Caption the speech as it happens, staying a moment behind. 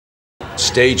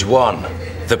Stage 1,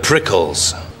 the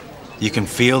prickles. You can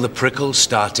feel the prickles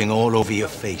starting all over your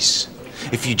face.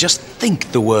 If you just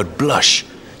think the word blush,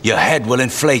 your head will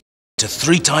inflate to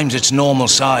 3 times its normal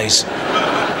size.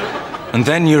 And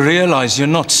then you realize you're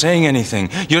not saying anything.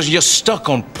 You're stuck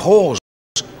on pause.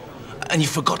 And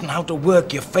you've forgotten how to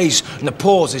work your face, and the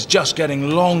pause is just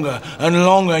getting longer and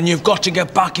longer, and you've got to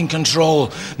get back in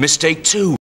control. Mistake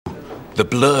 2, the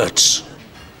blurts.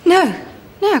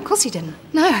 No, of course you didn't.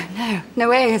 No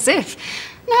way, as if.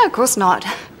 No, of course not.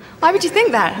 Why would you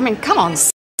think that? I mean, come on,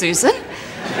 Susan.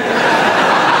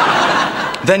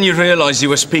 Then you realize you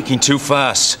were speaking too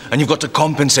fast, and you've got to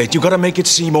compensate. You've got to make it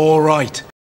seem all right.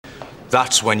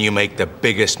 That's when you make the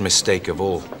biggest mistake of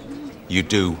all. You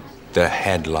do the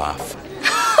head laugh.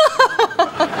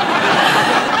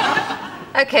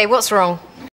 Okay, what's wrong?